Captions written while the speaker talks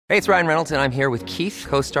Hey, it's Ryan Reynolds, and I'm here with Keith,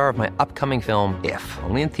 co-star of my upcoming film, If,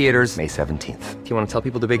 only in theaters May 17th. Do you want to tell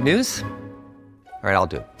people the big news? All right, I'll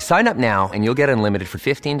do it. Sign up now and you'll get unlimited for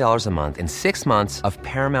 $15 a month and 6 months of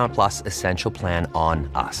Paramount Plus Essential Plan on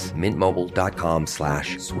us.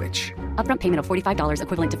 MintMobile.com/switch. Upfront payment of $45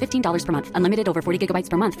 equivalent to $15 per month. Unlimited over 40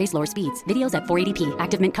 gigabytes per month. Face lower speeds. Videos at 480p.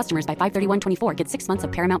 Active Mint customers by 531.24 get 6 months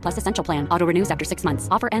of Paramount Plus Essential Plan. Auto renews after 6 months.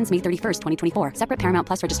 Offer ends May 31st, 2024. Separate Paramount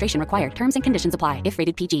Plus registration required. Terms and conditions apply if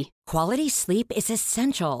rated PG. Quality sleep is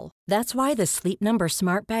essential. That's why the Sleep Number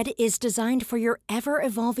Smart Bed is designed for your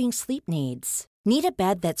ever-evolving sleep needs. Need a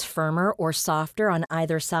bed that's firmer or softer on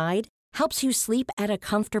either side? Helps you sleep at a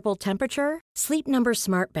comfortable temperature? Sleep Number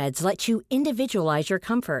Smart Beds let you individualize your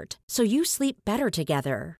comfort, so you sleep better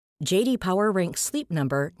together. J.D. Power ranks Sleep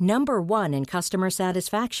Number number 1 in customer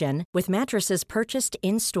satisfaction with mattresses purchased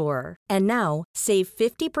in-store. And now, save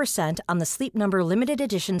 50% on the Sleep Number Limited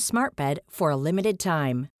Edition Smart Bed for a limited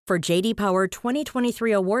time. For J.D. Power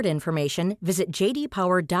 2023 award information, visit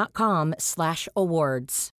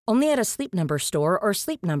jdpower.com/awards. Only at a Sleep Number store or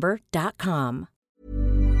sleepnumber.com.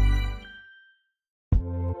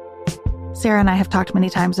 Sarah and I have talked many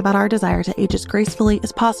times about our desire to age as gracefully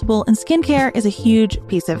as possible, and skincare is a huge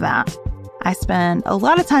piece of that. I spend a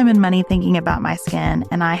lot of time and money thinking about my skin,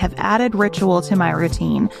 and I have added Ritual to my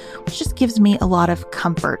routine, which just gives me a lot of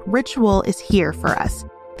comfort. Ritual is here for us.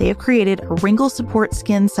 They have created a wrinkle support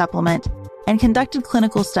skin supplement and conducted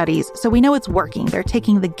clinical studies, so we know it's working. They're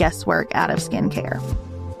taking the guesswork out of skincare.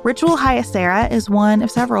 Ritual Hyacera is one of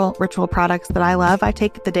several Ritual products that I love. I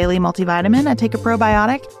take the daily multivitamin, I take a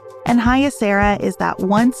probiotic, and Hyacera is that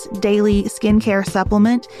once daily skincare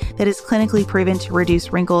supplement that is clinically proven to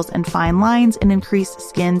reduce wrinkles and fine lines and increase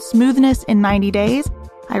skin smoothness in 90 days.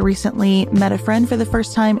 I recently met a friend for the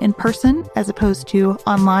first time in person as opposed to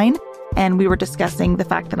online, and we were discussing the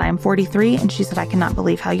fact that I am 43, and she said, "I cannot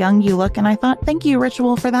believe how young you look." And I thought, thank you,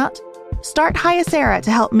 Ritual, for that. Start Hyacera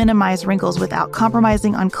to help minimize wrinkles without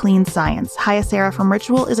compromising on clean science. Hyacera from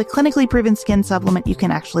Ritual is a clinically proven skin supplement you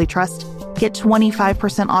can actually trust. Get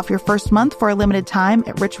 25% off your first month for a limited time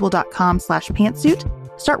at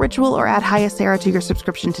ritual.com/pantsuit. Start Ritual or add Hyacera to your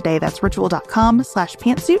subscription today. That's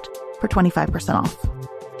ritual.com/pantsuit for 25% off.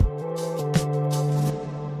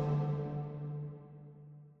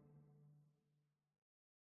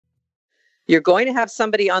 You're going to have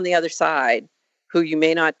somebody on the other side who you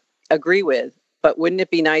may not agree with, but wouldn't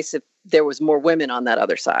it be nice if there was more women on that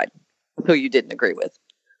other side who you didn't agree with?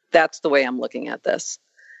 That's the way I'm looking at this.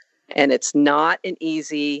 And it's not an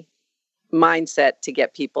easy mindset to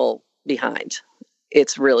get people behind.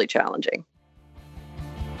 It's really challenging.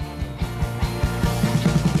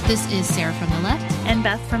 This is Sarah from the left. And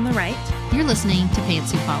Beth from the right. You're listening to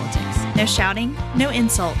Pantsuit Politics. No shouting, no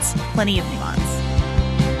insults, plenty of nuance.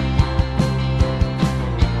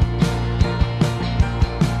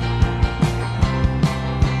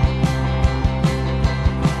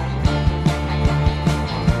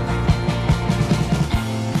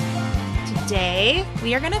 Today,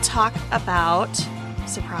 we are going to talk about,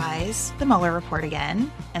 surprise, the Mueller report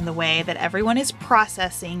again, and the way that everyone is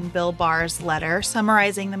processing Bill Barr's letter,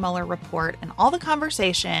 summarizing the Mueller report and all the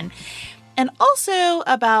conversation, and also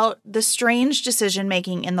about the strange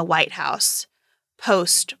decision-making in the White House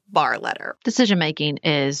post-Barr letter. Decision-making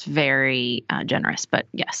is very generous, but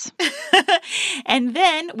yes. And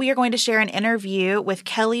then we are going to share an interview with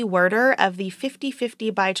Kelly Werder of the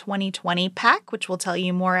 50/50 by 2020 PAC, which we'll tell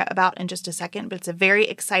you more about in just a second. But it's a very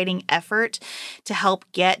exciting effort to help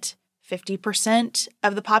get 50%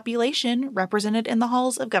 of the population represented in the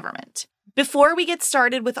halls of government. Before we get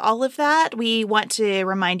started with all of that, we want to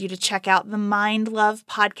remind you to check out the Mind Love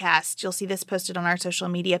podcast. You'll see this posted on our social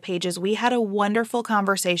media pages. We had a wonderful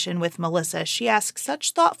conversation with Melissa. She asked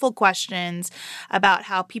such thoughtful questions about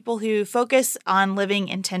how people who focus on living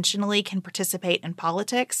intentionally can participate in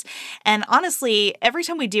politics. And honestly, every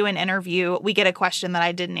time we do an interview, we get a question that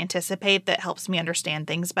I didn't anticipate that helps me understand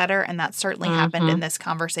things better. And that certainly happened in this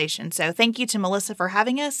conversation. So thank you to Melissa for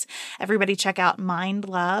having us. Everybody check out Mind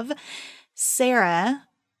Love. Sarah,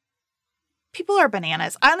 people are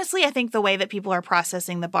bananas. Honestly, I think the way that people are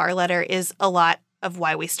processing the Barr letter is a lot of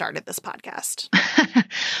why we started this podcast.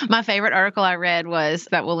 My favorite article I read was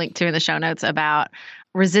that we'll link to in the show notes about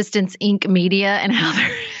Resistance Inc. media and how they're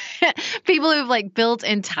people who've like built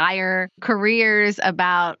entire careers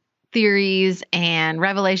about theories and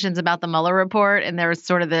revelations about the Mueller report. And there was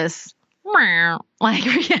sort of this like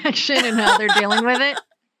reaction and how they're dealing with it.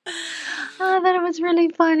 Oh, I thought it was really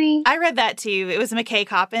funny. I read that too. It was McKay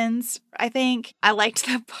Coppins, I think. I liked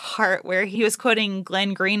the part where he was quoting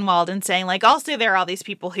Glenn Greenwald and saying, like, also there are all these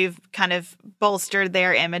people who've kind of bolstered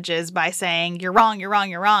their images by saying, you're wrong, you're wrong,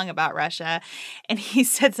 you're wrong about Russia. And he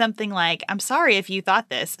said something like, I'm sorry if you thought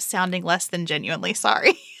this, sounding less than genuinely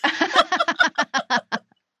sorry.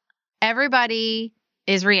 Everybody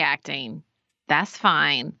is reacting. That's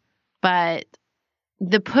fine. But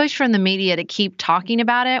the push from the media to keep talking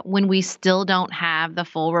about it when we still don't have the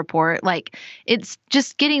full report, like, it's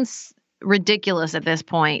just getting ridiculous at this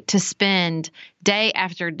point to spend day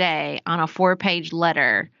after day on a 4-page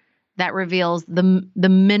letter that reveals the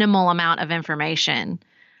minimal amount of information.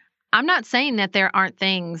 I'm not saying that there aren't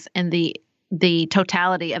things in the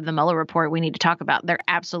totality of the Mueller report we need to talk about. There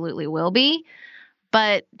absolutely will be,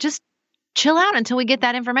 but just chill out until we get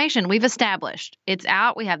that information. We've established it's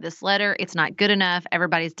out. We have this letter. It's not good enough.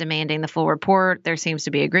 Everybody's demanding the full report. There seems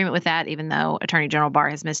to be agreement with that, even though Attorney General Barr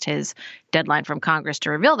has missed his deadline from Congress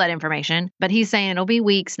to reveal that information. But he's saying it'll be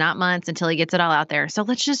weeks, not months, until he gets it all out there. So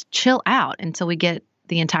let's just chill out until we get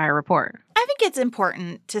the entire report. I think it's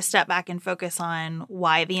important to step back and focus on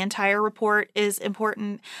why the entire report is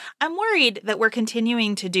important. I'm worried that we're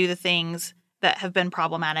continuing to do the things that have been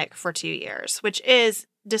problematic for 2 years, which is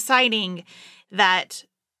deciding that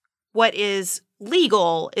what is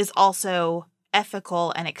legal is also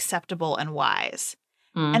ethical and acceptable and wise.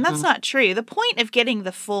 Mm-hmm. And that's not true. The point of getting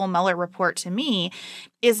the full Mueller report to me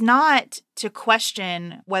is not to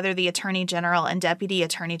question whether the Attorney General and Deputy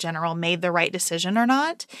Attorney General made the right decision or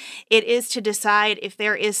not. It is to decide if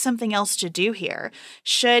there is something else to do here.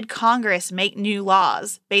 Should Congress make new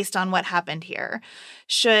laws based on what happened here?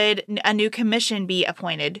 Should a new commission be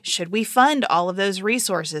appointed? Should we fund all of those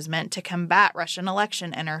resources meant to combat Russian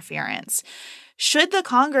election interference? Should the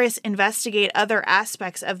Congress investigate other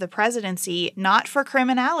aspects of the presidency, not for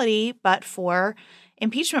criminality, but for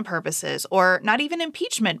impeachment purposes, or not even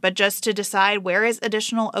impeachment, but just to decide where is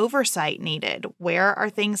additional oversight needed? Where are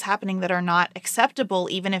things happening that are not acceptable,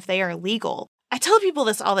 even if they are legal? I tell people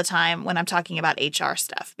this all the time when I'm talking about HR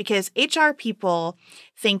stuff, because HR people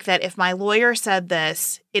think that if my lawyer said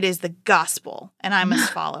this, it is the gospel and I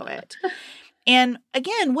must follow it. And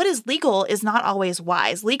again, what is legal is not always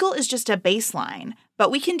wise. Legal is just a baseline,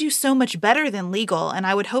 but we can do so much better than legal. And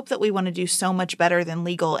I would hope that we want to do so much better than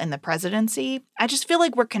legal in the presidency. I just feel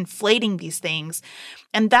like we're conflating these things.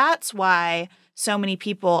 And that's why so many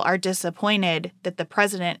people are disappointed that the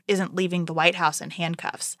president isn't leaving the White House in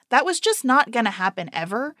handcuffs. That was just not going to happen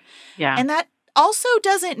ever. Yeah. And that also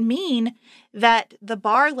doesn't mean that the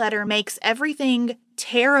Barr letter makes everything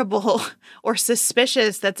terrible or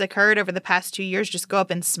suspicious that's occurred over the past 2 years just go up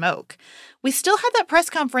in smoke. We still had that press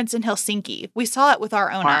conference in Helsinki. We saw it with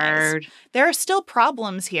our own eyes. There are still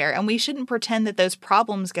problems here, and we shouldn't pretend that those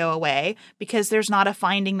problems go away because there's not a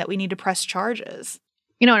finding that we need to press charges.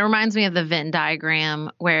 You know, it reminds me of the Venn diagram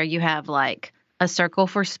where you have like a circle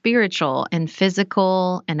for spiritual and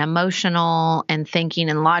physical and emotional and thinking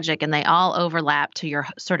and logic, and they all overlap to your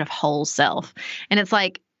sort of whole self. And it's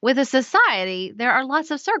like, with a society, there are lots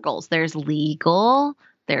of circles. There's legal,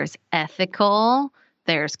 there's ethical,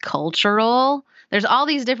 there's cultural. There's all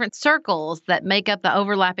these different circles that make up the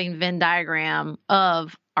overlapping Venn diagram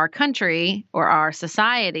of our country or our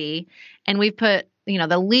society. And we've put, you know,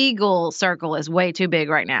 the legal circle is way too big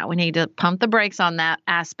right now. We need to pump the brakes on that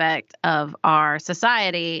aspect of our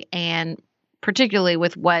society, and particularly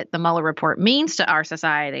with what the Mueller report means to our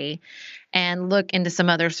society, and look into some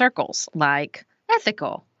other circles like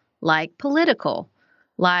ethical, like political,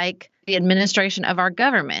 like the administration of our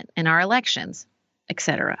government and our elections,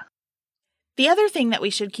 etc. The other thing that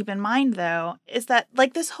we should keep in mind, though, is that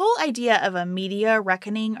like this whole idea of a media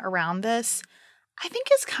reckoning around this, I think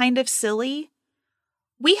is kind of silly.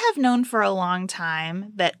 We have known for a long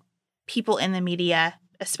time that people in the media,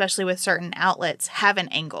 especially with certain outlets, have an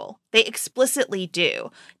angle. They explicitly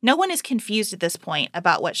do. No one is confused at this point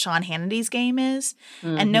about what Sean Hannity's game is,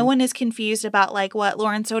 and no one is confused about like what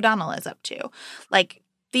Lawrence O'Donnell is up to. Like,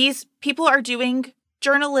 these people are doing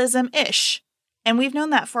journalism-ish, and we've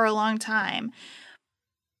known that for a long time.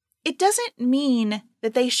 It doesn't mean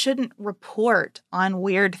that they shouldn't report on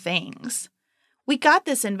weird things. We got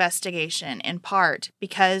this investigation in part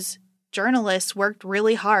because journalists worked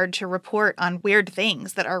really hard to report on weird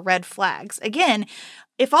things that are red flags. Again,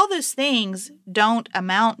 if all those things don't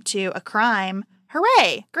amount to a crime,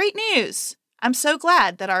 hooray, great news. I'm so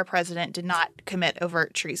glad that our president did not commit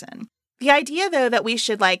overt treason. The idea, though, that we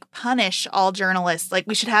should like punish all journalists, like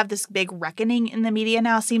we should have this big reckoning in the media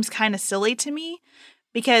now, seems kind of silly to me,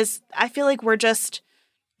 because I feel like we're just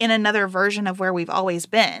in another version of where we've always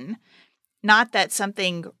been. not that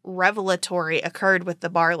something revelatory occurred with the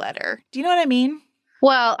Barr letter. Do you know what I mean?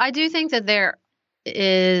 Well, I do think that there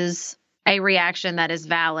is a reaction that is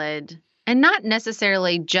valid, and not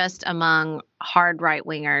necessarily just among hard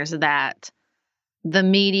right-wingers, that the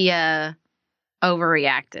media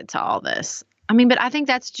overreacted to all this. I mean, but I think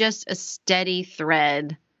that's just a steady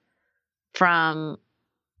thread from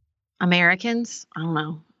Americans. I don't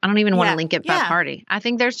know. I don't even want to link it by party. I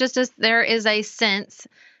think there is a sense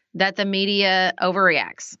that the media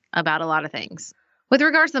overreacts about a lot of things. With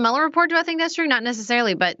regards to the Mueller report, do I think that's true? Not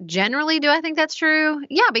necessarily, but generally, do I think that's true?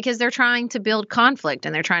 Yeah, because they're trying to build conflict,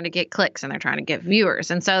 and they're trying to get clicks, and they're trying to get viewers.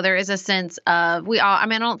 And so there is a sense of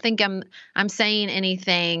I don't think I'm saying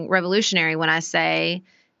anything revolutionary when I say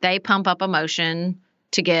they pump up emotion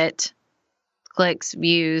to get clicks,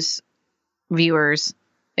 views, viewers,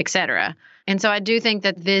 etc. And so I do think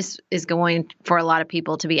that this is going for a lot of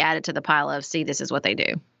people to be added to the pile of, see, this is what they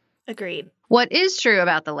do. Agreed. What is true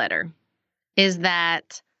about the letter is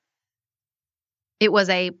that it was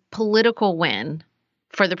a political win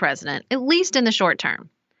for the president, at least in the short term.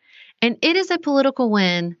 And it is a political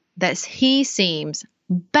win that he seems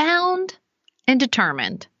bound and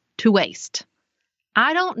determined to waste.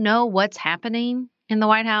 I don't know what's happening in the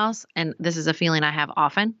White House, and this is a feeling I have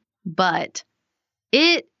often, but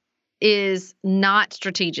it is not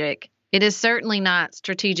strategic. It is certainly not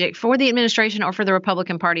strategic for the administration or for the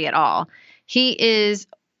Republican Party at all. He is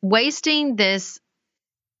wasting this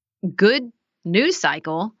good news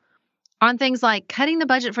cycle on things like cutting the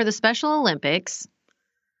budget for the Special Olympics,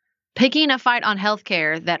 picking a fight on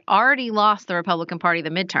healthcare that already lost the Republican Party the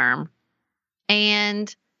midterm,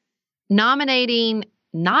 and nominating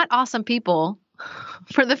not awesome people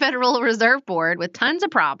for the Federal Reserve Board with tons of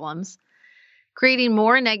problems, creating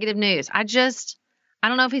more negative news. I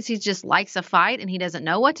don't know if he just likes a fight and he doesn't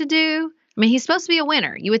know what to do. I mean, he's supposed to be a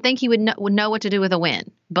winner. You would think he would know what to do with a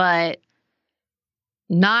win, but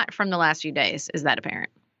not from the last few days is that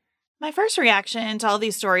apparent. My first reaction to all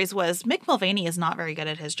these stories was Mick Mulvaney is not very good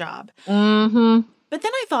at his job. Mm-hmm. But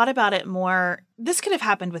then I thought about it more. This could have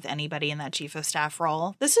happened with anybody in that chief of staff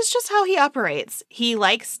role. This is just how he operates. He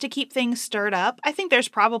likes to keep things stirred up. I think there's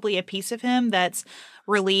probably a piece of him that's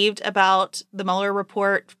relieved about the Mueller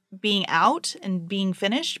report being out and being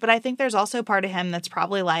finished. But I think there's also part of him that's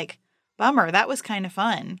probably like, bummer, that was kind of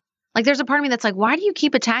fun. Like, there's a part of me that's like, why do you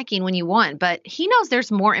keep attacking when you won? But he knows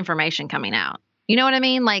there's more information coming out. You know what I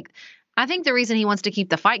mean? Like, I think the reason he wants to keep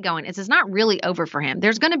the fight going is it's not really over for him.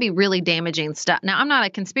 There's going to be really damaging stuff. Now, I'm not a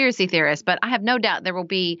conspiracy theorist, but I have no doubt there will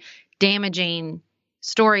be damaging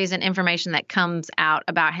stories and information that comes out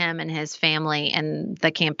about him and his family and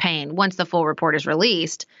the campaign once the full report is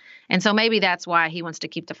released. And so maybe that's why he wants to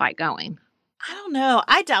keep the fight going. I don't know.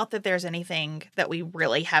 I doubt that there's anything that we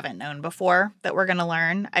really haven't known before that we're going to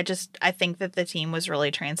learn. I think that the team was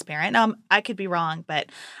really transparent. I could be wrong,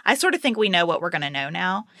 but I sort of think we know what we're going to know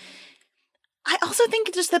now. I also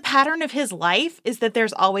think just the pattern of his life is that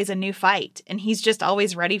there's always a new fight, and he's just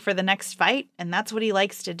always ready for the next fight, and that's what he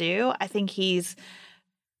likes to do. I think he's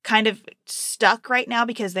kind of stuck right now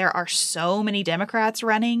because there are so many Democrats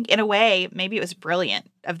running. In a way, maybe it was brilliant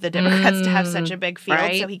of the Democrats to have such a big field,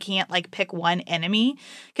 right? So he can't pick one enemy,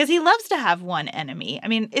 because he loves to have one enemy. I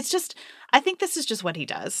mean, I think this is just what he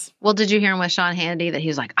does. Well, did you hear him with Sean Hannity that he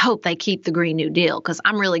was like, I hope they keep the Green New Deal because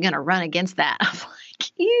I'm really going to run against that. I'm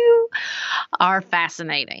like, you are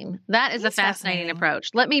fascinating. That is a fascinating approach.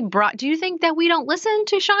 Do you think that we don't listen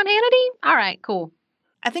to Sean Hannity? All right, cool.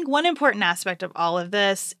 I think one important aspect of all of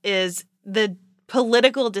this is the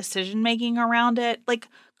political decision-making around it.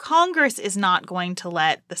 Congress is not going to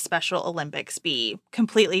let the Special Olympics be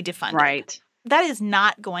completely defunded. Right. That is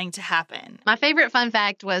not going to happen. My favorite fun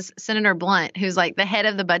fact was Senator Blunt, who's the head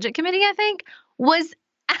of the Budget Committee, I think, was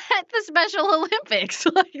at the Special Olympics.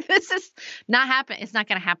 This is not happening. It's not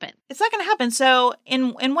going to happen. It's not going to happen. So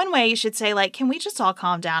in one way, you should say, can we just all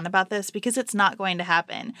calm down about this? Because it's not going to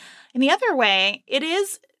happen. In the other way, it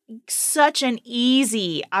is such an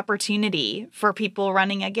easy opportunity for people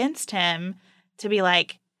running against him to be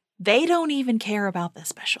like, they don't even care about the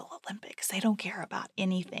Special Olympics. They don't care about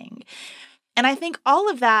anything. And I think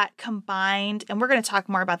all of that combined, and we're going to talk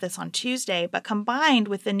more about this on Tuesday, but combined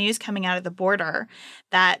with the news coming out of the border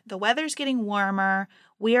that the weather's getting warmer,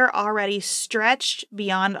 we are already stretched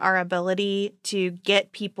beyond our ability to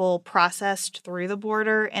get people processed through the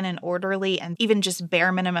border in an orderly and even just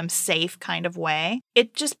bare minimum safe kind of way.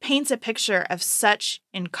 It just paints a picture of such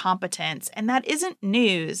incompetence. And that isn't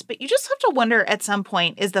news, but you just have to wonder at some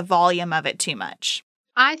point, is the volume of it too much?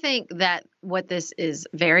 I think that what this is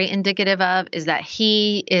very indicative of is that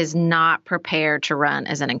he is not prepared to run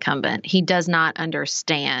as an incumbent. He does not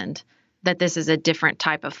understand that this is a different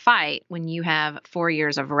type of fight when you have 4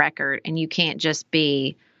 years of record and you can't just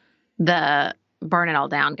be the burn it all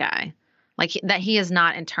down guy. Like that he has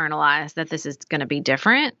not internalized that this is going to be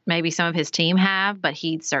different. Maybe some of his team have, but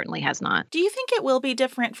he certainly has not. Do you think it will be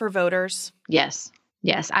different for voters? Yes.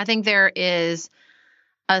 Yes. I think there is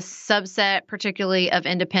a subset, particularly of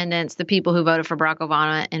independents, the people who voted for Barack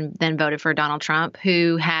Obama and then voted for Donald Trump,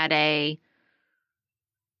 who had I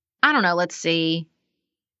don't know, let's see.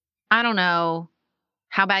 I don't know.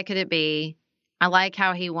 How bad could it be? I like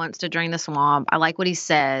how he wants to drain the swamp. I like what he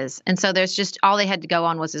says. And so there's just all they had to go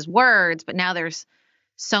on was his words. But now there's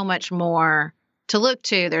so much more to look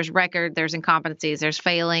to. There's record, there's incompetencies, there's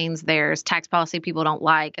failings, there's tax policy people don't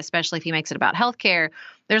like, especially if he makes it about healthcare.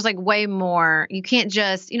 There's like way more. You can't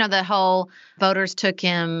just, the whole voters took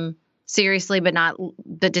him seriously, but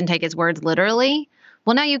didn't take his words literally.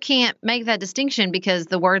 Well, now you can't make that distinction because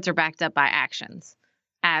the words are backed up by actions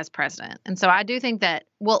as president. And so I do think that,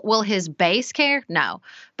 will his base care? No.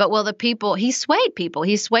 But will the people, he swayed people.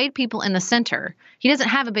 He swayed people in the center. He doesn't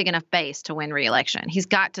have a big enough base to win re-election. He's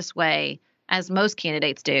got to sway, as most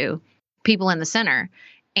candidates do, people in the center.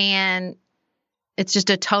 And it's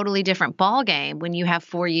just a totally different ball game when you have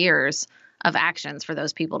 4 years of actions for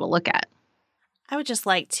those people to look at. I would just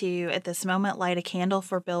like to, at this moment, light a candle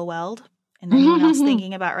for Bill Weld and anyone else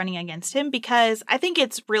thinking about running against him, because I think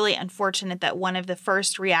it's really unfortunate that one of the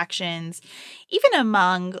first reactions, even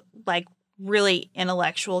among like really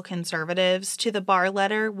intellectual conservatives to the Barr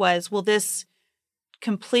letter, was, well, this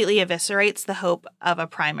completely eviscerates the hope of a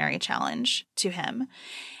primary challenge to him.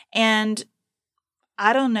 And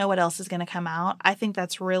I don't know what else is going to come out. I think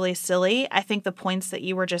that's really silly. I think the points that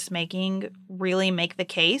you were just making really make the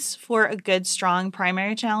case for a good, strong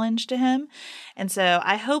primary challenge to him. And so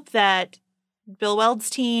I hope that Bill Weld's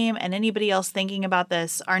team and anybody else thinking about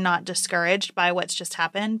this are not discouraged by what's just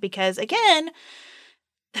happened, because, again,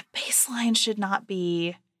 the baseline should not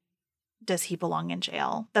be, does he belong in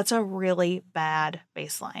jail? That's a really bad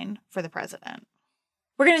baseline for the president.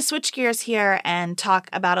 We're going to switch gears here and talk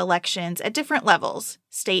about elections at different levels: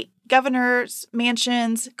 state governors,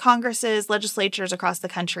 mansions, congresses, legislatures across the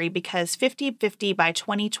country, because 50/50 by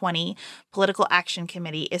 2020 Political Action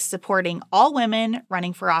Committee is supporting all women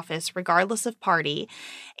running for office, regardless of party,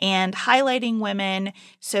 and highlighting women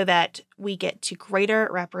so that we get to greater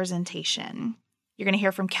representation. You're going to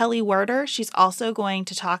hear from Kelly Werder. She's also going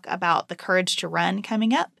to talk about the Courage to Run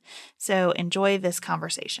coming up. So enjoy this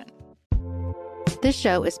conversation. This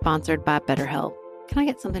show is sponsored by BetterHelp. Can I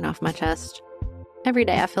get something off my chest? Every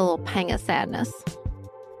day I feel a little pang of sadness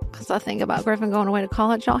because I think about Griffin going away to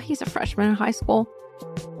college. Y'all, he's a freshman in high school.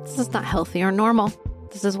 This is not healthy or normal.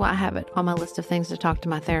 This is why I have it on my list of things to talk to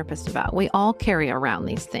my therapist about. We all carry around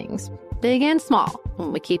these things, big and small.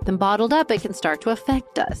 When we keep them bottled up, it can start to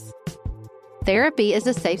affect us. Therapy is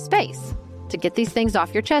a safe space to get these things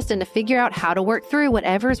off your chest and to figure out how to work through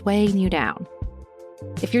whatever's weighing you down.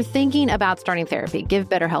 If you're thinking about starting therapy, give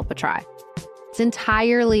BetterHelp a try. It's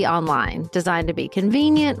entirely online, designed to be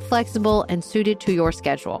convenient, flexible, and suited to your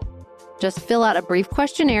schedule. Just fill out a brief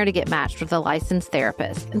questionnaire to get matched with a licensed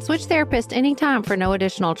therapist and switch therapists anytime for no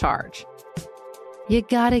additional charge. You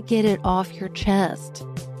gotta get it off your chest.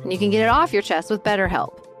 And you can get it off your chest with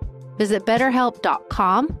BetterHelp. Visit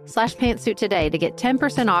BetterHelp.com/pantsuit today to get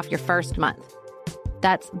 10% off your first month.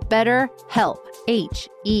 That's BetterHelp,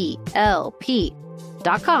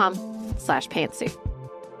 HELP.com/pantsuit.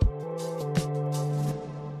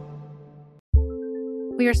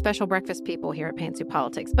 We are special breakfast people here at Pantsuit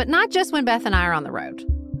Politics, but not just when Beth and I are on the road.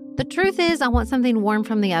 The truth is, I want something warm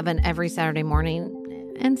from the oven every Saturday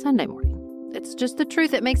morning and Sunday morning. It's just the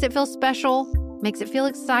truth. It makes it feel special, makes it feel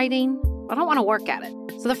exciting. I don't want to work at it.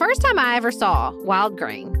 So the first time I ever saw Wild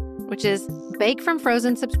Grain, which is bake from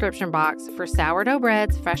frozen subscription box for sourdough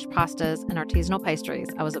breads, fresh pastas, and artisanal pastries,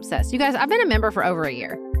 I was obsessed. You guys, I've been a member for over a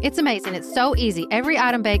year. It's amazing. It's so easy. Every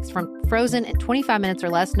item bakes from frozen in 25 minutes or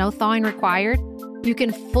less, no thawing required. You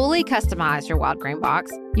can fully customize your Wild Grain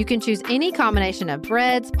box. You can choose any combination of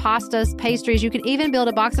breads, pastas, pastries. You can even build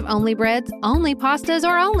a box of only breads, only pastas,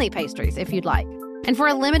 or only pastries if you'd like. And for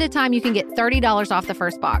a limited time, you can get $30 off the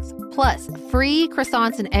first box, plus free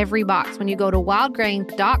croissants in every box when you go to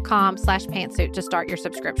wildgrain.com/pantsuit to start your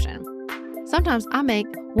subscription. Sometimes I make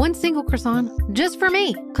one single croissant just for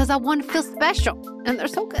me because I want to feel special, and they're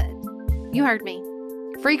so good. You heard me.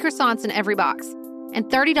 Free croissants in every box, and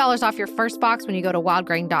 $30 off your first box when you go to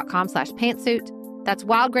wildgrain.com/pantsuit. That's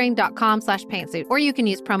wildgrain.com/pantsuit, or you can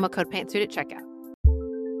use promo code pantsuit at checkout.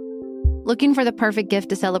 Looking for the perfect gift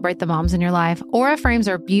to celebrate the moms in your life? Aura frames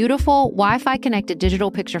are beautiful, Wi-Fi connected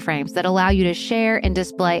digital picture frames that allow you to share and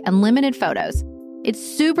display unlimited photos It's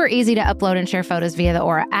super easy to upload and share photos via the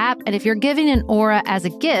Aura app, and if you're giving an Aura as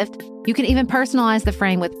a gift, you can even personalize the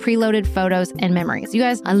frame with preloaded photos and memories. You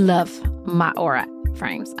guys, I love my Aura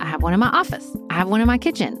frames. I have one in my office. I have one in my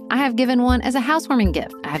kitchen. I have given one as a housewarming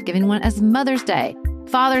gift. I have given one as Mother's Day,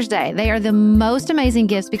 Father's Day. They are the most amazing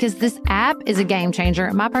gifts because this app is a game changer,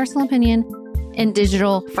 in my personal opinion, in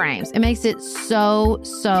digital frames. It makes it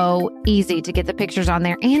so easy to get the pictures on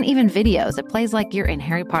there and even videos. It plays like you're in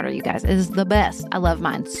Harry Potter, you guys. It is the best. I love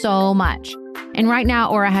mine so much. And right now,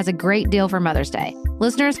 Aura has a great deal for Mother's Day.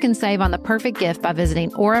 Listeners can save on the perfect gift by visiting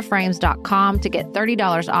auraframes.com to get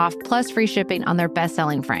 $30 off plus free shipping on their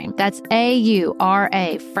best-selling frame. That's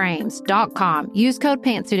AURA frames.com. Use code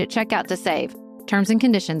PANTSUIT at checkout to save. Terms and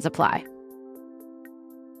conditions apply.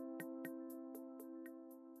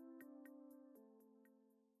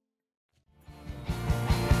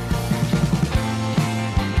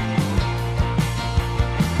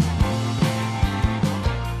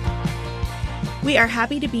 We are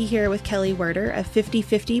happy to be here with Kelly Werder of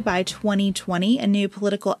 50/50 by 2020, a new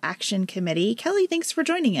political action committee. Kelly, thanks for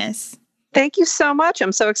joining us. Thank you so much.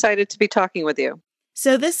 I'm so excited to be talking with you.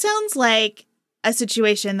 So this sounds like a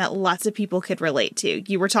situation that lots of people could relate to.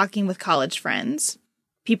 You were talking with college friends.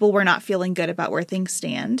 People were not feeling good about where things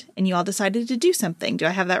stand, and you all decided to do something. Do I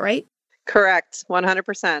have that right? Correct.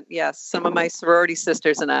 100%. Yes. Some of my sorority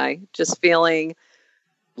sisters and I just feeling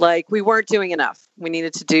like we weren't doing enough. We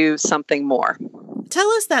needed to do something more. Tell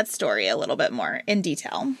us that story a little bit more in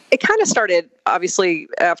detail. It kind of started, obviously,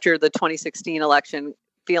 after the 2016 election,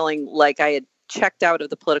 feeling like I had checked out of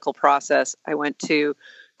the political process. I went to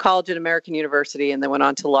college at American University and then went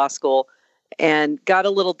on to law school and got a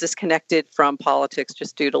little disconnected from politics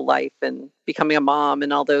just due to life and becoming a mom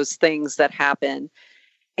and all those things that happen.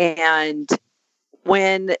 And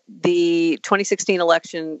when the 2016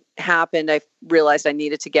 election happened, I realized I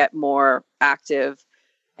needed to get more active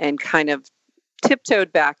and kind of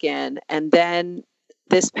tiptoed back in. And then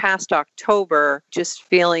this past October, just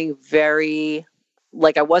feeling very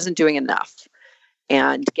like I wasn't doing enough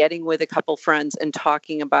and getting with a couple friends and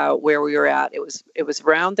talking about where we were at. It was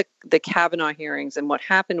around the Kavanaugh hearings. And what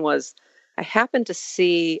happened was I happened to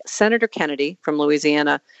see Senator Kennedy from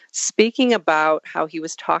Louisiana speaking about how he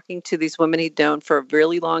was talking to these women he'd known for a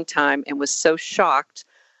really long time and was so shocked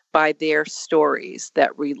by their stories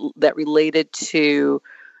that related to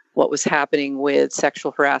what was happening with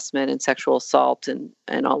sexual harassment and sexual assault and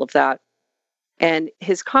all of that. And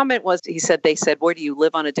his comment was, they said, "Where do you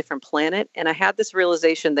live on a different planet?" And I had this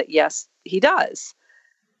realization that, yes, he does.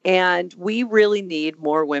 And we really need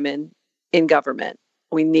more women in government.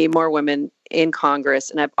 We need more women in Congress.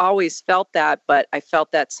 And I've always felt that, but I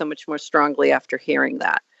felt that so much more strongly after hearing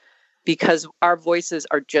that, because our voices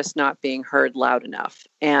are just not being heard loud enough.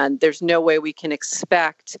 And there's no way we can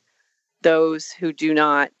expect those who do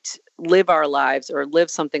not live our lives or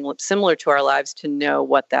live something similar to our lives to know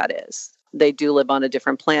what that is. They do live on a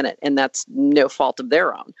different planet, and that's no fault of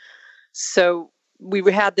their own. So we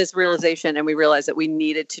had this realization, and we realized that we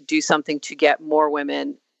needed to do something to get more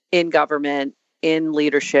women in government, in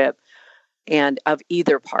leadership, and of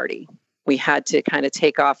either party. We had to kind of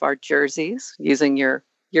take off our jerseys, using your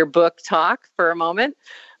book talk for a moment,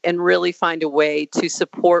 and really find a way to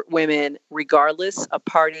support women regardless of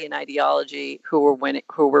party and ideology who were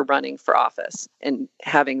running for office and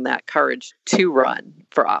having that courage to run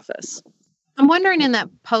for office. I'm wondering, in that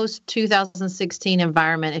post-2016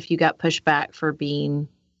 environment, if you got pushback for being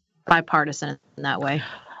bipartisan in that way.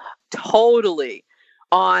 Totally.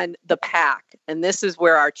 On the PAC. And this is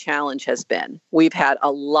where our challenge has been. We've had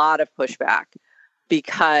a lot of pushback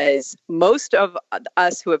because most of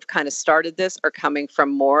us who have kind of started this are coming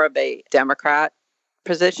from more of a Democrat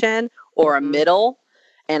position or a middle.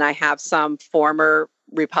 And I have some former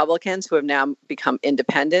Republicans who have now become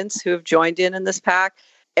independents who have joined in this PAC.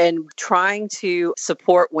 And trying to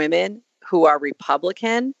support women who are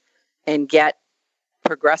Republican and get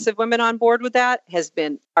progressive women on board with that has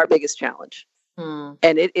been our biggest challenge.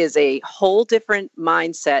 And it is a whole different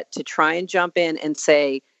mindset to try and jump in and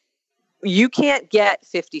say, you can't get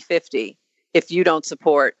 50-50 if you don't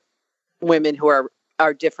support women who are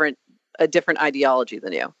a different ideology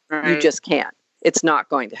than you. Right. You just can't. It's not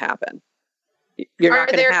going to happen. You're not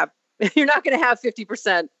going to have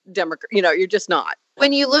 50% Democrat. You're just not.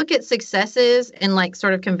 When you look at successes and like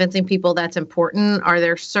sort of convincing people that's important, are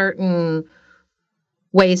there certain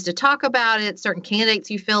ways to talk about it? Certain candidates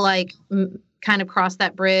you feel like kind of cross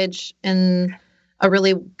that bridge in a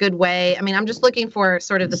really good way? I mean, I'm just looking for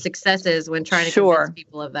sort of the successes when trying to convince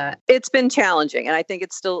people of that. It's been challenging, and I think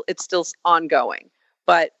it's still ongoing.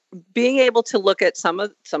 But being able to look at some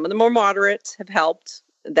of the more moderates have helped.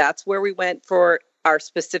 That's where we went for our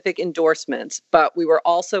specific endorsements, but we were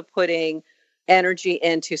also putting energy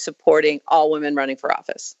into supporting all women running for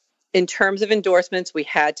office. In terms of endorsements, we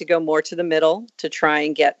had to go more to the middle to try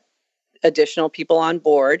and get additional people on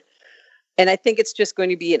board. And I think it's just going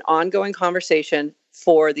to be an ongoing conversation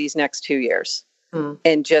for these next 2 years.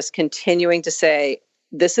 And just continuing to say,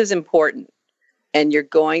 this is important. And you're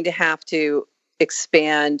going to have to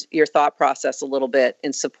expand your thought process a little bit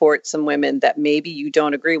and support some women that maybe you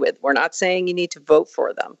don't agree with. We're not saying you need to vote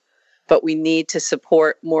for them, but we need to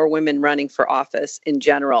support more women running for office in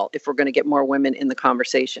general if we're going to get more women in the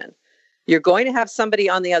conversation. You're going to have somebody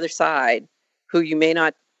on the other side who you may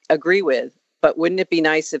not agree with, but wouldn't it be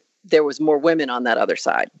nice if there was more women on that other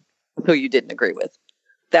side who you didn't agree with?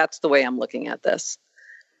 That's the way I'm looking at this.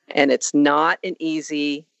 And it's not an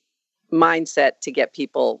easy mindset to get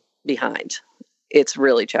people behind. It's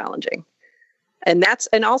really challenging. And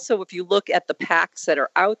also if you look at the PACs that are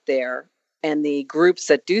out there and the groups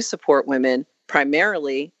that do support women,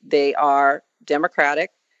 primarily they are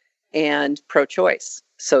Democratic and pro-choice.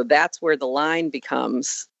 So that's where the line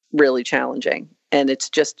becomes really challenging. And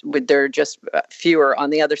there are just fewer on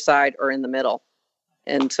the other side or in the middle.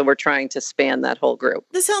 And so we're trying to span that whole group.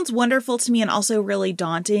 This sounds wonderful to me and also really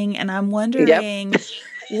daunting. And I'm wondering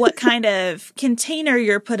what kind of container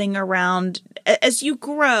you're putting around as you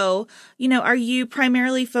grow. Are you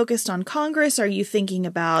primarily focused on Congress? Are you thinking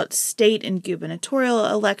about state and gubernatorial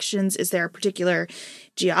elections? Is there a particular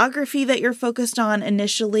geography that you're focused on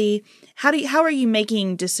initially? How are you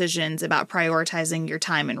making decisions about prioritizing your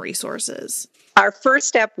time and resources? Our first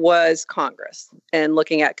step was Congress and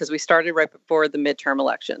looking at, because we started right before the midterm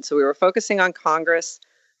election. So we were focusing on Congress,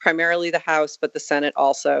 primarily the House, but the Senate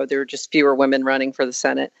also. There were just fewer women running for the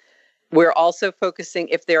Senate. We're also focusing,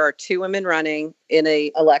 if there are two women running in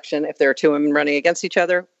an election, if there are two women running against each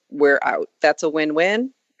other, we're out. That's a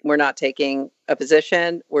win-win. We're not taking a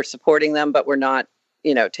position. We're supporting them, but we're not,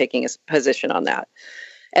 taking a position on that.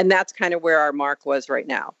 And that's kind of where our mark was right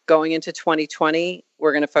now. Going into 2020,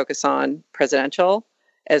 we're going to focus on presidential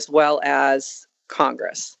as well as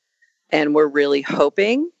Congress. And we're really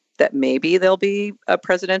hoping that maybe there'll be a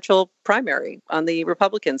presidential primary on the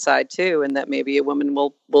Republican side too, and that maybe a woman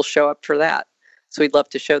will show up for that. So we'd love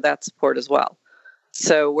to show that support as well.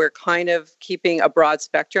 So we're kind of keeping a broad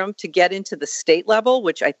spectrum to get into the state level,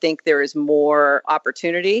 which I think there is more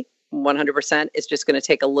opportunity. 100%. It's just going to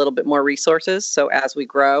take a little bit more resources. So as we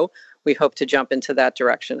grow, we hope to jump into that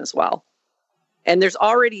direction as well. And there's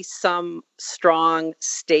already some strong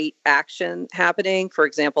state action happening. For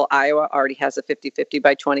example, Iowa already has a 50-50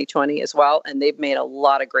 by 2020 as well. And they've made a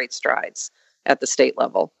lot of great strides at the state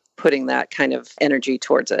level, putting that kind of energy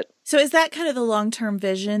towards it. So is that kind of the long-term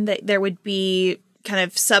vision, that there would be kind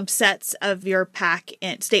of subsets of your PAC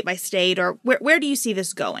in state by state, or where do you see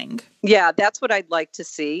this going? Yeah, that's what I'd like to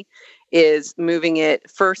see, is moving it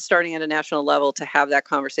first, starting at a national level to have that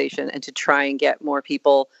conversation and to try and get more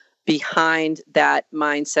people behind that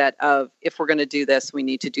mindset of, if we're going to do this, we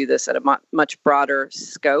need to do this at a much broader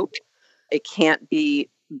scope. It can't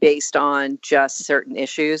be based on just certain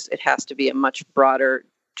issues. It has to be a much broader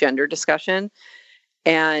gender discussion,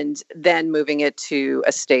 and then moving it to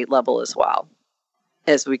a state level as well,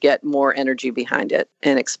 as we get more energy behind it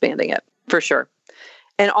and expanding it, for sure.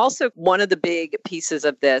 And also, one of the big pieces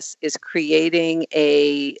of this is creating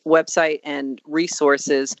a website and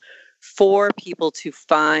resources for people to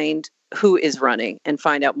find who is running and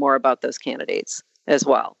find out more about those candidates as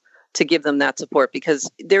well, to give them that support. Because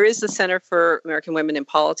there is the Center for American Women in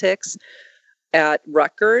Politics at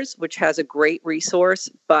Rutgers, which has a great resource,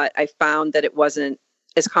 but I found that it wasn't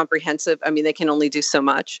as comprehensive. I mean, they can only do so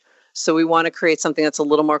much. So we want to create something that's a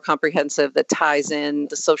little more comprehensive, that ties in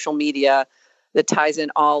the social media, that ties in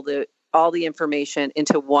all the information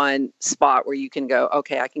into one spot where you can go,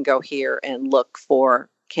 okay, I can go here and look for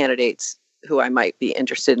candidates who I might be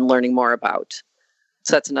interested in learning more about.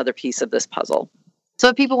 So that's another piece of this puzzle. So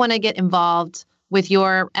if people want to get involved with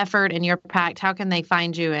your effort and your PAC, how can they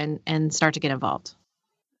find you and start to get involved?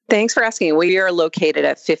 Thanks for asking. We are located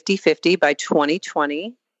at 5050 by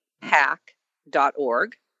 2020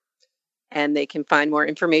 PAC.org. And they can find more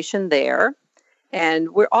information there.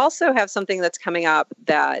 And we also have something that's coming up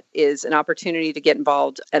that is an opportunity to get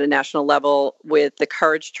involved at a national level with the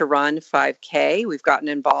Courage to Run 5K. We've gotten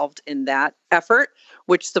involved in that effort,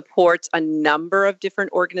 which supports a number of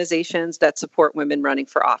different organizations that support women running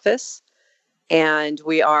for office. And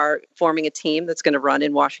we are forming a team that's going to run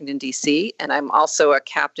in Washington, D.C. And I'm also a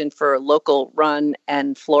captain for a local run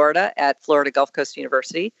in Florida at Florida Gulf Coast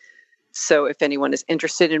University. So if anyone is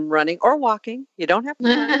interested in running or walking, you don't have to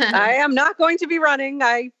run. I am not going to be running.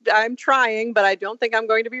 I'm trying, but I don't think I'm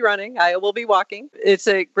going to be running. I will be walking. It's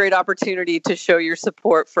a great opportunity to show your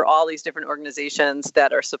support for all these different organizations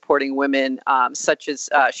that are supporting women, such as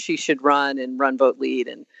She Should Run and Run, Vote, Lead,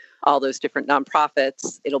 and all those different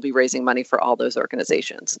nonprofits. It'll be raising money for all those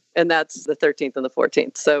organizations. And that's the 13th and the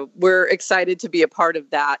 14th. So we're excited to be a part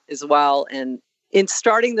of that as well. And in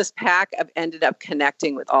starting this pack, I've ended up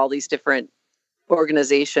connecting with all these different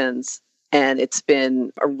organizations, and it's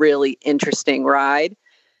been a really interesting ride.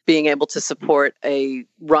 Being able to support a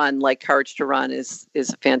run like Courage to Run is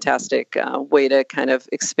a fantastic way to kind of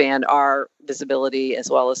expand our visibility as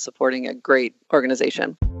well as supporting a great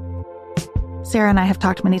organization. Sarah and I have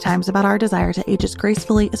talked many times about our desire to age as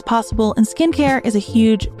gracefully as possible, and skincare is a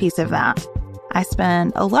huge piece of that. I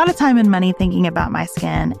spend a lot of time and money thinking about my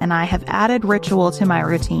skin, and I have added Ritual to my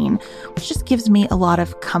routine, which just gives me a lot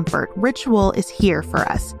of comfort. Ritual is here for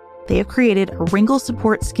us. They have created a wrinkle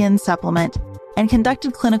support skin supplement and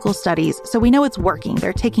conducted clinical studies, so we know it's working.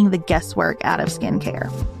 They're taking the guesswork out of skincare.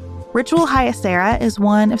 Ritual Hyacera is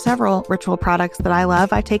one of several Ritual products that I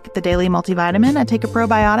love. I take the daily multivitamin, I take a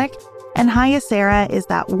probiotic, and Hyacera is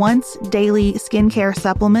that once daily skincare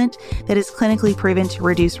supplement that is clinically proven to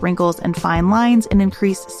reduce wrinkles and fine lines and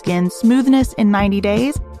increase skin smoothness in 90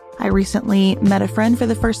 days. I recently met a friend for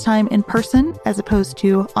the first time in person as opposed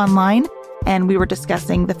to online, and we were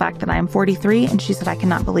discussing the fact that I am 43, and she said, "I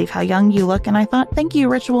cannot believe how young you look." And I thought, thank you,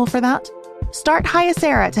 Ritual, for that. Start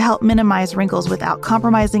Hyacera to help minimize wrinkles without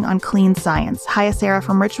compromising on clean science. Hyacera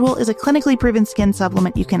from Ritual is a clinically proven skin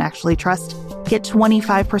supplement you can actually trust. Get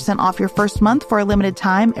 25% off your first month for a limited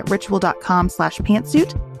time at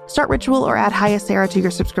ritual.com/pantsuit. Start Ritual or add Hyacera to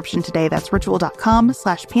your subscription today. That's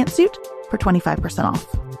ritual.com/pantsuit for 25% off.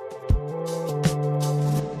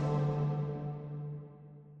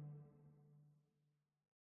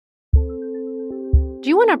 Do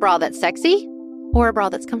you want a bra that's sexy or a bra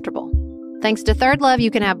that's comfortable? Thanks to Third Love, you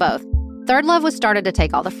can have both. Third Love was started to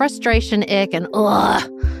take all the frustration, ick, and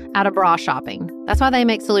out of bra shopping. That's why they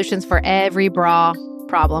make solutions for every bra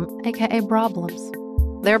problem, aka problems.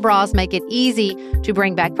 Their bras make it easy to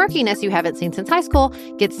bring back perkiness you haven't seen since high school,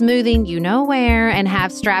 get smoothing you know where, and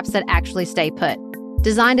have straps that actually stay put.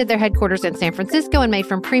 Designed at their headquarters in San Francisco and made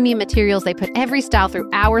from premium materials, they put every style through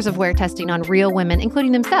hours of wear testing on real women,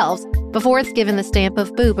 including themselves, before it's given the stamp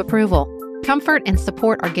of boob approval. Comfort and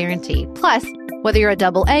support are guaranteed. Plus, whether you're a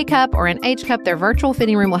double A cup or an H cup, their virtual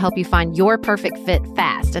fitting room will help you find your perfect fit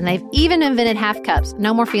fast. And they've even invented half cups.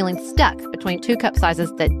 No more feeling stuck between two cup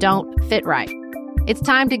sizes that don't fit right. It's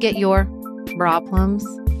time to get your problems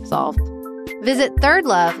solved. Visit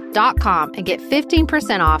thirdlove.com and get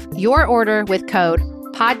 15% off your order with code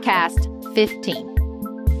podcast15.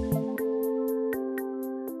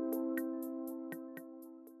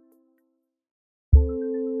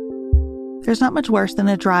 There's not much worse than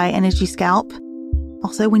a dry and itchy scalp.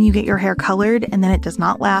 Also, when you get your hair colored and then it does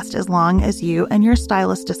not last as long as you and your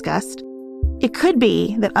stylist discussed. It could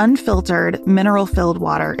be that unfiltered, mineral-filled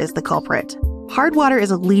water is the culprit. Hard water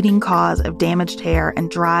is a leading cause of damaged hair and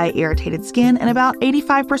dry, irritated skin, and about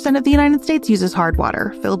 85% of the United States uses hard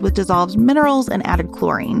water, filled with dissolved minerals and added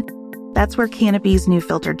chlorine. That's where Canopy's new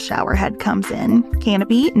filtered shower head comes in.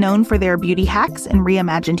 Canopy, known for their beauty hacks and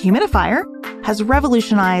reimagined humidifier, has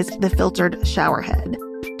revolutionized the filtered shower head.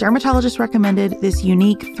 Dermatologists recommended this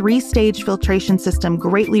unique 3-stage filtration system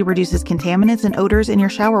greatly reduces contaminants and odors in your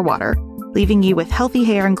shower water, leaving you with healthy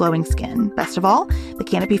hair and glowing skin. Best of all, the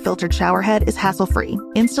Canopy filtered shower head is hassle-free.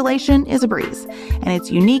 Installation is a breeze, and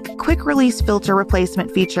its unique quick-release filter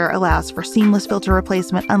replacement feature allows for seamless filter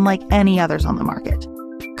replacement unlike any others on the market.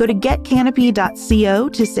 Go to getcanopy.co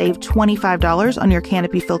to save $25 on your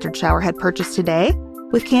Canopy filtered shower head purchase today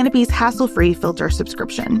with Canopy's hassle-free filter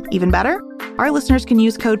subscription. Even better, our listeners can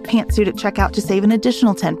use code PANTSUIT at checkout to save an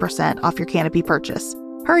additional 10% off your Canopy purchase.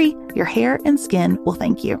 Hurry, your hair and skin will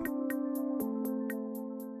thank you.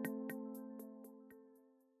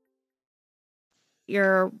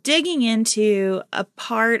 You're digging into a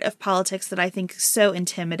part of politics that I think so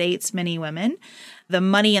intimidates many women. The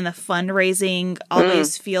money and the fundraising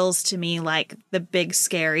always feels to me like the big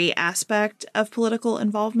scary aspect of political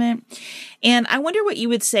involvement. And I wonder what you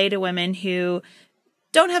would say to women who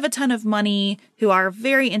don't have a ton of money, who are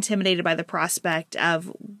very intimidated by the prospect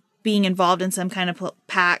of being involved in some kind of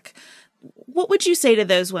PAC. What would you say to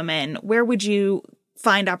those women? Where would you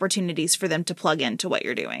find opportunities for them to plug into what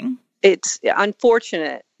you're doing? It's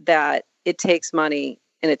unfortunate that it takes money,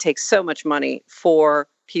 and it takes so much money for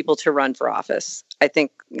people to run for office. I think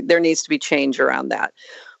there needs to be change around that.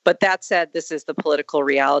 But that said, this is the political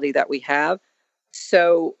reality that we have.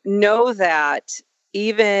 So know that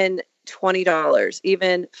even $20,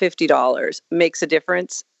 even $50 makes a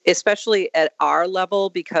difference, especially at our level,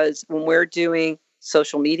 because when we're doing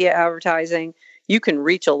social media advertising, you can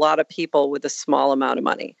reach a lot of people with a small amount of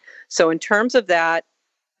money. So in terms of that,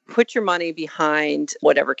 put your money behind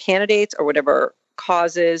whatever candidates or whatever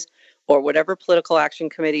causes or whatever political action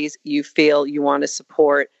committees you feel you want to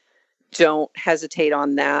support. Don't hesitate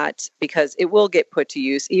on that, because it will get put to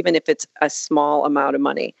use, even if it's a small amount of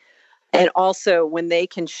money. And also when a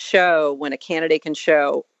candidate can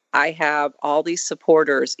show, I have all these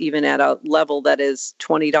supporters, even at a level that is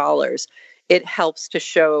 $20, it helps to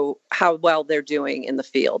show how well they're doing in the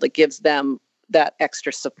field. It gives them that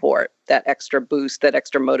extra support, that extra boost, that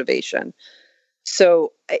extra motivation.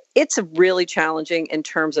 So it's really challenging in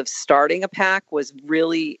terms of starting a PAC. Was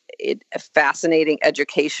really a fascinating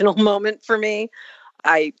educational moment for me.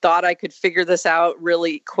 I thought I could figure this out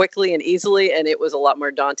really quickly and easily, and it was a lot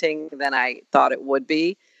more daunting than I thought it would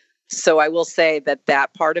be. So I will say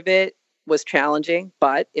that part of it was challenging,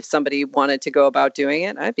 but if somebody wanted to go about doing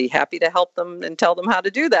it, I'd be happy to help them and tell them how to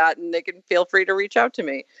do that. And they can feel free to reach out to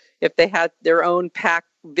me if they had their own PAC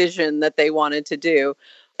vision that they wanted to do.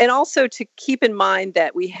 And also to keep in mind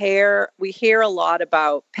that we hear a lot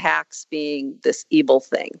about PACs being this evil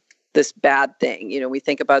thing, this bad thing. You know, we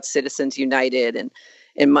think about Citizens United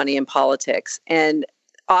and money in politics. And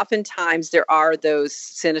oftentimes there are those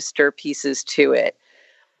sinister pieces to it.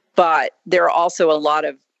 But there are also a lot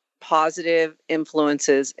of positive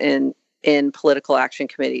influences in political action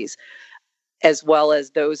committees, as well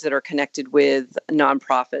as those that are connected with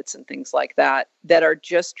nonprofits and things like that are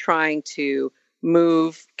just trying to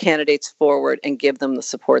move candidates forward and give them the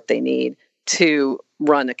support they need to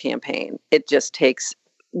run a campaign. It just takes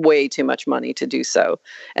way too much money to do so.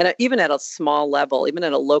 And even at a small level, even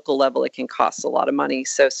at a local level, it can cost a lot of money.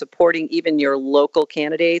 So supporting even your local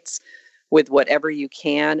candidates with whatever you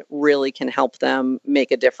can really can help them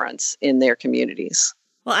make a difference in their communities.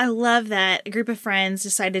 Well, I love that a group of friends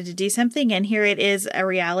decided to do something, and here it is, a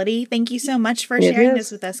reality. Thank you so much for sharing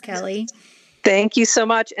this with us, Kelly. Thank you so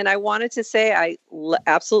much. And I wanted to say I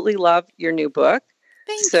absolutely love your new book.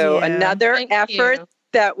 Thank you. Another effort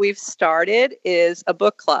that we've started is a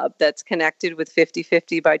book club that's connected with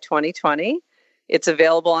 50/50 by 2020. It's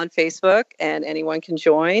available on Facebook and anyone can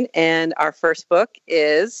join. And our first book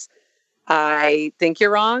is I Think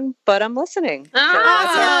You're Wrong, But I'm Listening.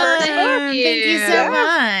 Thank you so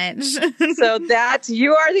much. So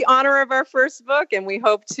you are the honor of our first book, and we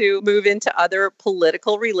hope to move into other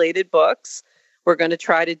political related books. We're going to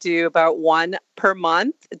try to do about one per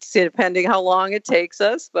month. It's depending how long it takes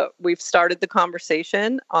us, but we've started the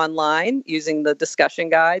conversation online using the discussion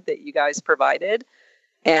guide that you guys provided.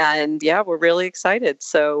 And we're really excited.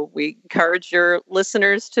 So we encourage your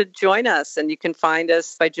listeners to join us, and you can find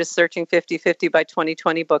us by just searching 50/50 by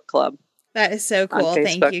 2020 Book Club. That is so cool.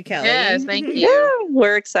 Thank you, Kelly. Yes, thank you. Yeah,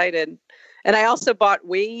 we're excited. And I also bought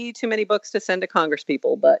way too many books to send to Congress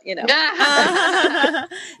people, but you know.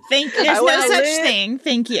 There's no such thing.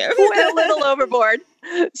 Thank you. Went a little overboard.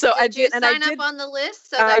 So I did, and sign up on the list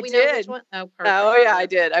so that we know which one. Oh, perfect. Oh yeah, I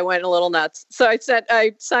did. I went a little nuts. So I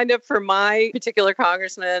signed up for my particular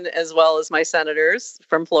congressman as well as my senators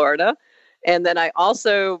from Florida. And then I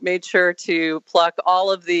also made sure to pluck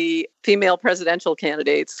all of the female presidential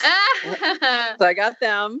candidates. So I got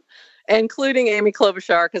them, including Amy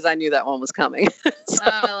Klobuchar, because I knew that one was coming.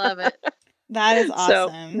 I love it. That is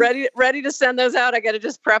awesome. So ready to send those out. I got to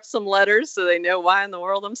just prep some letters so they know why in the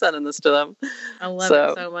world I'm sending this to them. I love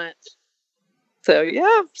it so much.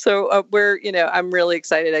 So I'm really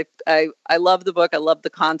excited. I love the book. I love the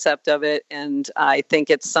concept of it. And I think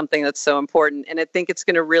it's something that's so important. And I think it's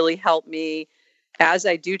going to really help me as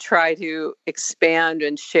I do try to expand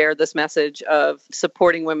and share this message of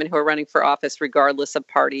supporting women who are running for office, regardless of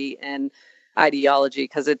party and ideology,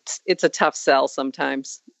 because it's a tough sell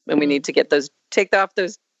sometimes. And we need to get take off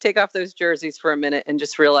those jerseys for a minute and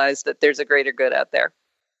just realize that there's a greater good out there.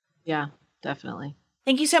 Yeah, definitely.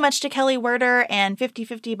 Thank you so much to Kelly Werder and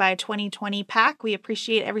 50/50 by 2020 PAC. We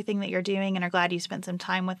appreciate everything that you're doing and are glad you spent some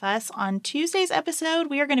time with us. On Tuesday's episode,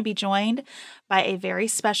 we are going to be joined by a very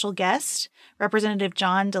special guest, Representative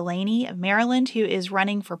John Delaney of Maryland, who is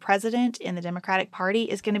running for president in the Democratic Party,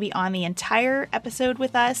 is going to be on the entire episode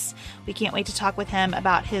with us. We can't wait to talk with him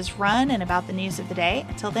about his run and about the news of the day.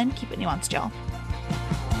 Until then, keep it nuanced, y'all.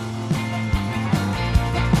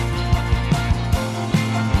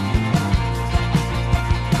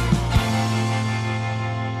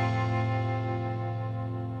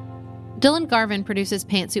 Dylan Garvin produces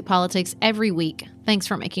Pantsuit Politics every week. Thanks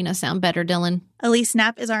for making us sound better, Dylan. Elise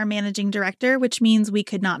Knapp is our managing director, which means we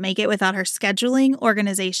could not make it without her scheduling,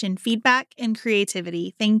 organization, feedback, and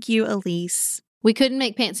creativity. Thank you, Elise. We couldn't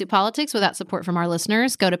make Pantsuit Politics without support from our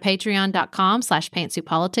listeners. Go to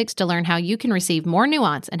patreon.com/pantsuitpolitics to learn how you can receive more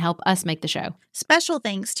nuance and help us make the show. Special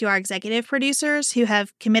thanks to our executive producers who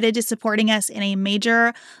have committed to supporting us in a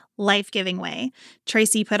major life-giving way.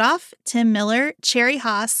 Tracy Putoff, Tim Miller, Cherry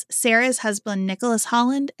Haas, Sarah's husband, Nicholas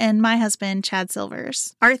Holland, and my husband, Chad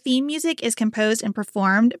Silvers. Our theme music is composed and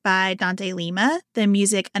performed by Dante Lima. The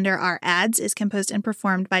music under our ads is composed and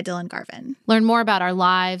performed by Dylan Garvin. Learn more about our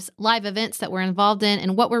live events that we're involved in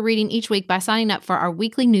and what we're reading each week by signing up for our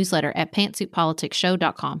weekly newsletter at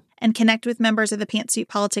pantsuitpoliticsshow.com. And connect with members of the Pantsuit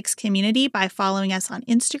Politics community by following us on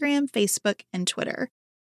Instagram, Facebook, and Twitter.